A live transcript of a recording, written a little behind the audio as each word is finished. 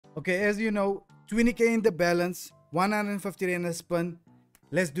Okay, as you know, 20k in the balance, 150 in a spin.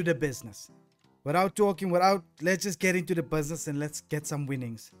 Let's do the business. Let's just get into the business and let's get some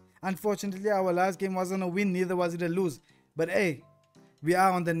winnings. Unfortunately, our last game wasn't a win, neither was it a lose. But hey, we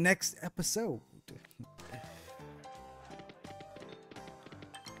are on the next episode.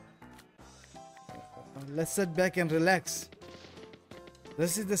 Let's sit back and relax.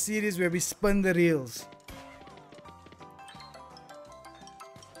 This is the series where we spin the reels.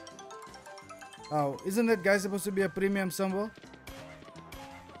 Oh, isn't that guy supposed to be a premium symbol?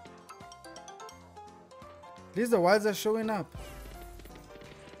 At least the wilds are showing up.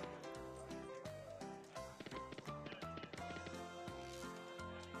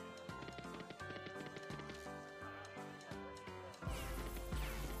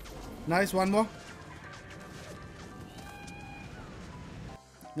 Nice, one more.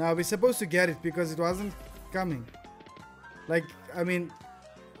 Now we're supposed to get it because it wasn't coming. Like, I mean,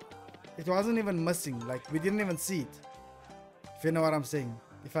 it wasn't even missing. Like, we didn't even see it. If you know what I'm saying.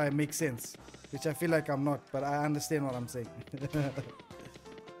 If I make sense. Which I feel like I'm not, but I understand what I'm saying.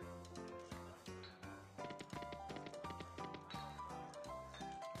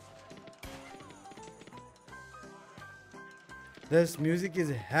 This music is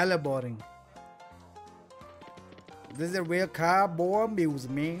hella boring. This is a real cowboy music,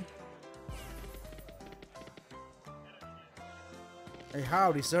 man. Hey,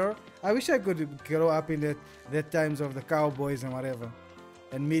 howdy, sir. I wish I could grow up in that times of the cowboys and whatever,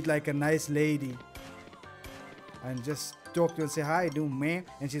 and meet like a nice lady, and just talk to her and say, "Hi, do man?"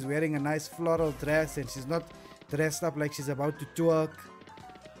 And she's wearing a nice floral dress, and she's not dressed up like she's about to twerk.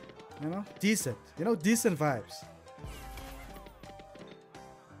 You know, decent. You know, decent vibes.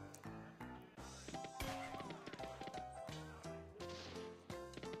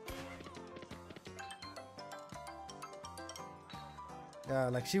 Yeah,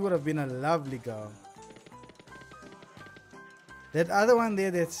 like she would have been a lovely girl. That other one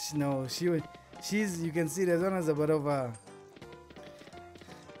there, that's she's you can see that one has a bit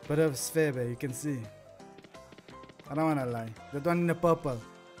of sphere, you can see. I don't wanna lie. That one in the purple.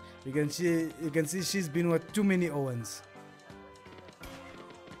 You can see she's been with too many Owens.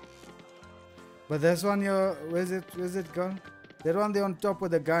 But this one here, where's it gone? That one there on top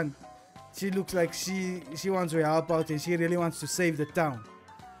with the gun. She looks like she wants to help out and she really wants to save the town.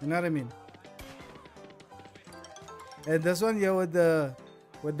 You know what I mean? And this one here with the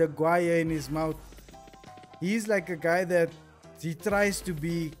guaya in his mouth. He's like a guy that he tries to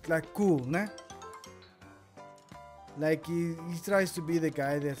be like cool, nah? Like he tries to be the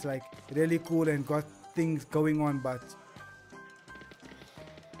guy that's like really cool and got things going on, but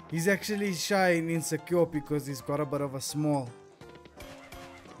he's actually shy and insecure because he's got a bit of a small,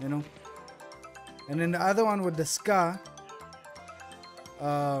 you know. And then the other one with the scar,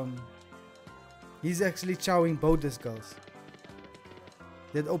 he's actually chowing both these girls.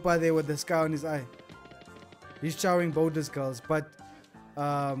 That Oppa there with the scar on his eye, he's chowing both these girls, but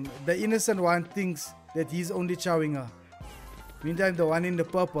the innocent one thinks that he's only chowing her. Meantime, the one in the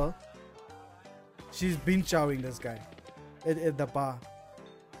purple, she's been chowing this guy at the bar.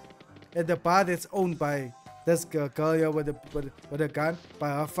 At the bar that's owned by this girl here with a gun, by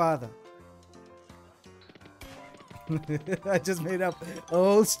her father. I just made up a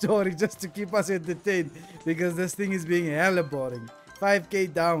whole story just to keep us entertained because this thing is being hella boring.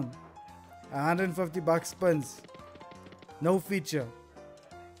 5k down, 150 bucks spins, no feature,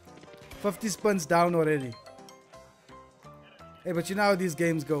 50 spins down already. Hey, but you know how these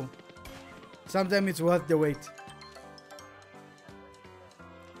games go. Sometimes it's worth the wait.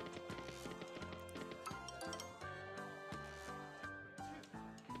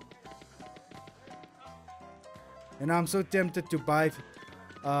 And I'm so tempted to buy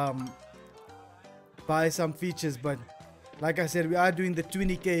some features, but like I said, we are doing the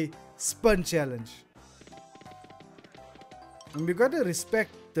 20k spin challenge. And we gotta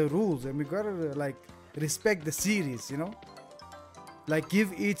respect the rules, and we gotta like respect the series, you know? Like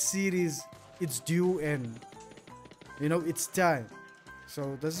give each series its due and, you know, its time.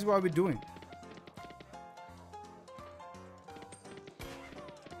 So this is what we're doing.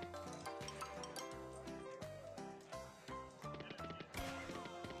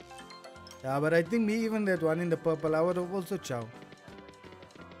 Yeah, but I think me, even that one in the purple, I would have also chow.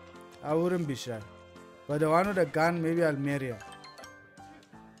 I wouldn't be shy. But the one with the gun, maybe I'll marry her.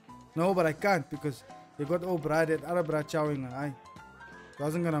 No, but I can't because they got old bride, that other bride chowing her. It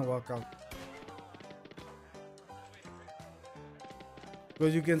wasn't gonna work out.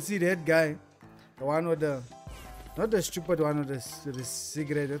 Because you can see that guy, the one with the, not the stupid one with the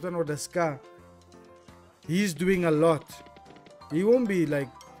cigarette, that one with the scar. He's doing a lot. He won't be like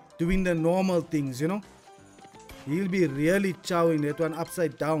doing the normal things, you know. He'll be really chowing that one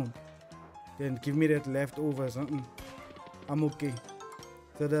upside down. Then give me that leftovers. I'm okay.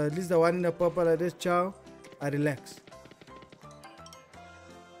 So at least the one in the purple I just chow, I relax.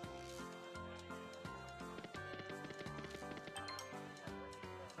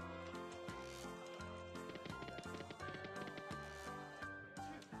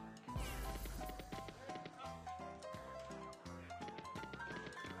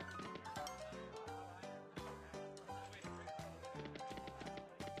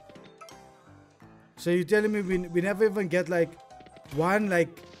 So you're telling me we never even get like one like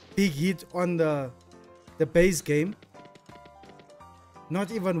big hit on the base game? Not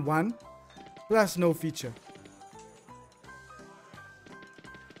even one? Plus no feature.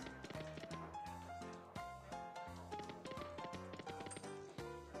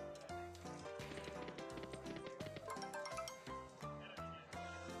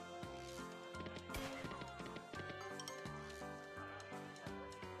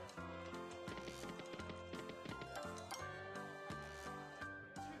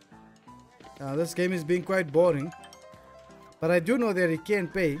 This game is being quite boring, but I do know that it can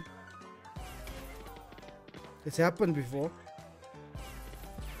pay. It's happened before.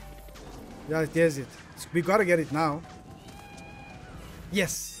 Yeah, there's it. We gotta get it now.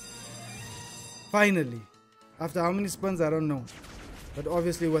 Yes! Finally! After how many spins, I don't know. But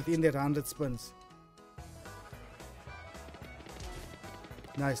obviously within that 100 spins.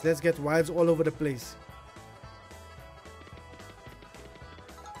 Nice, let's get wilds all over the place.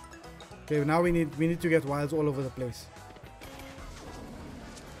 Okay, now we need to get wilds all over the place.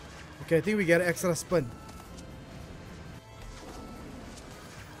 Okay, I think we get an extra spin.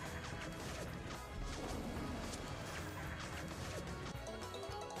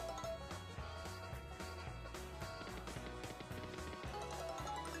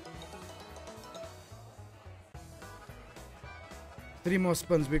 Three more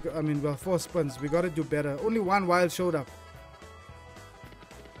spins. Well, 4 spins. We gotta do better. Only one wild showed up.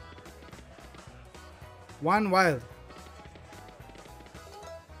 One wild.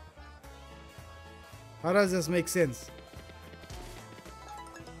 How does this make sense?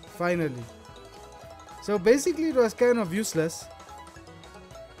 Finally. So basically it was kind of useless.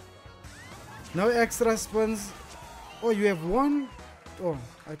 No extra spins. Oh, you have one? Oh,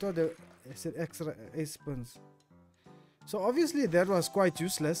 I thought I said extra 8 spins. So obviously that was quite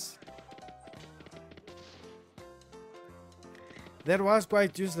useless. That was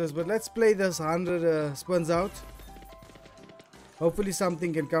quite useless, but let's play this 100 spins out. Hopefully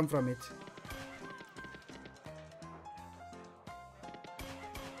something can come from it.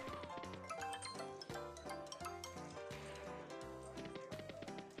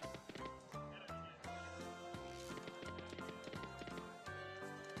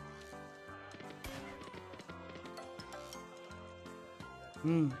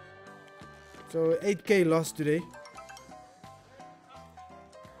 So 8k lost today.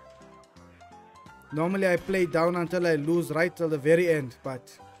 Normally I play down until I lose right till the very end,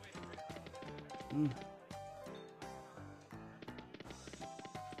 but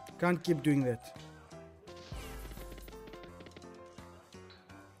can't keep doing that.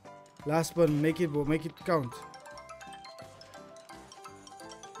 Last one, make it count.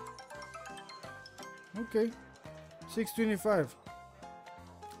 Okay, 625.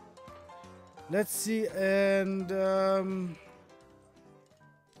 Let's see, and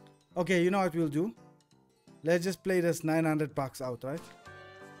okay, you know what we'll do? Let's just play this 900 bucks out, right?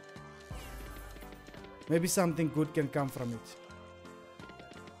 Maybe something good can come from it.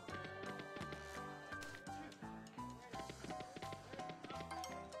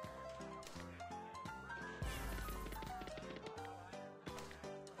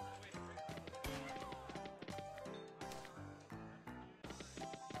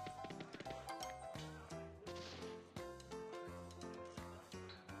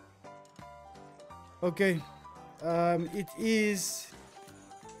 Okay, it is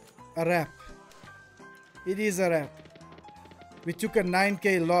a wrap. It is a wrap. We took a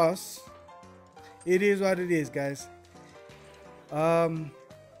 9k loss. It is what it is, guys.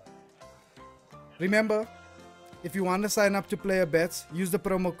 Remember, if you want to sign up to player bets, use the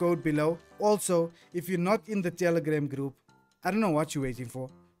promo code below. Also, if you're not in the Telegram group, I don't know what you're waiting for,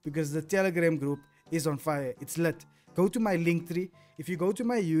 because the Telegram group is on fire. It's lit. Go to my Linktree. If you go to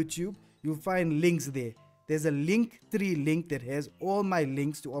my YouTube, you'll find links there. There's a Linktree link that has all my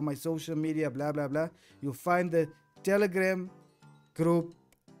links to all my social media, blah, blah, blah. You'll find the Telegram group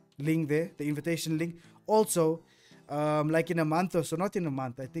link there, the invitation link. Also, like in a month or so, not in a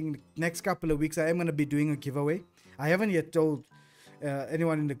month, I think next couple of weeks, I am going to be doing a giveaway. I haven't yet told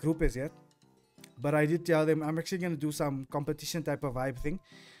anyone in the group as yet. But I did tell them I'm actually gonna do some competition type of vibe thing.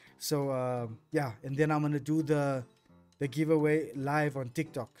 So yeah, and then I'm gonna do the giveaway live on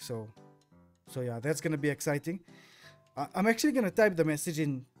TikTok. So yeah, that's gonna be exciting. I'm actually gonna type the message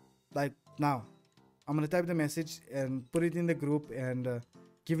in like now. I'm gonna type the message and put it in the group and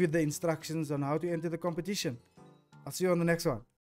give you the instructions on how to enter the competition. I'll see you on the next one.